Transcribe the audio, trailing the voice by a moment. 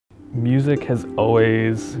Music has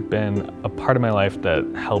always been a part of my life that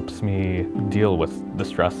helps me deal with the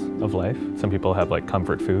stress of life. Some people have like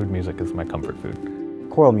comfort food. Music is my comfort food.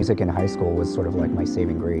 Choral music in high school was sort of like my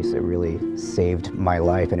saving grace. It really saved my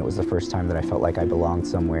life, and it was the first time that I felt like I belonged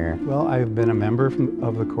somewhere. Well, I've been a member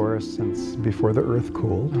of the chorus since before the earth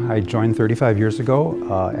cooled. I joined 35 years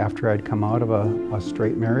ago after I'd come out of a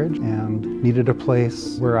straight marriage and needed a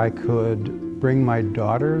place where I could bring my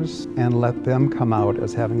daughters and let them come out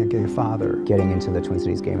as having a gay father. Getting into the Twin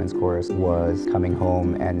Cities Gay Men's Chorus was coming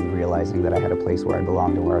home and realizing that I had a place where I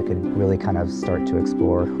belonged and where I could really kind of start to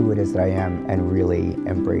explore who it is that I am and really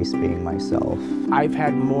embrace being myself. I've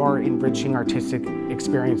had more enriching artistic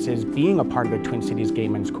experiences being a part of the Twin Cities Gay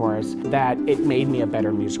Men's Chorus that it made me a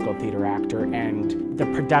better musical theater actor, and the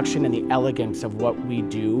production and the elegance of what we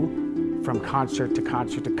do from concert to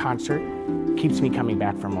concert to concert keeps me coming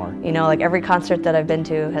back for more. You know, like every concert that I've been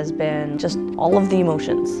to has been just all of the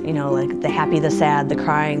emotions, you know, like the happy, the sad, the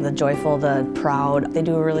crying, the joyful, the proud. They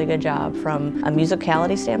do a really good job from a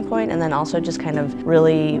musicality standpoint, and then also just kind of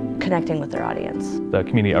really connecting with their audience. The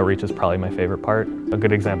community outreach is probably my favorite part. A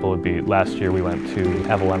good example would be last year we went to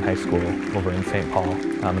Avalon High School over in St. Paul,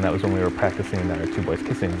 and that was when we were practicing our Two Boys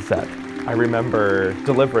Kissing set. I remember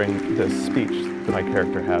delivering this speech that my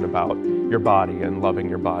character had about your body and loving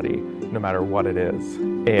your body, no matter what it is.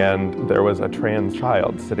 And there was a trans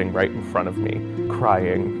child sitting right in front of me,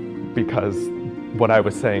 crying because what I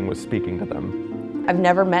was saying was speaking to them. I've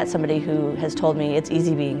never met somebody who has told me it's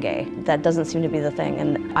easy being gay. That doesn't seem to be the thing,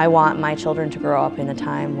 and I want my children to grow up in a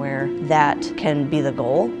time where that can be the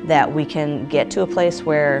goal, that we can get to a place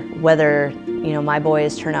where whether, you know, my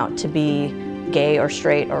boys turn out to be gay or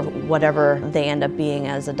straight or whatever they end up being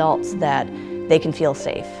as adults, that they can feel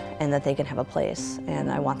safe and that they can have a place, and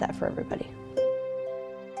I want that for everybody.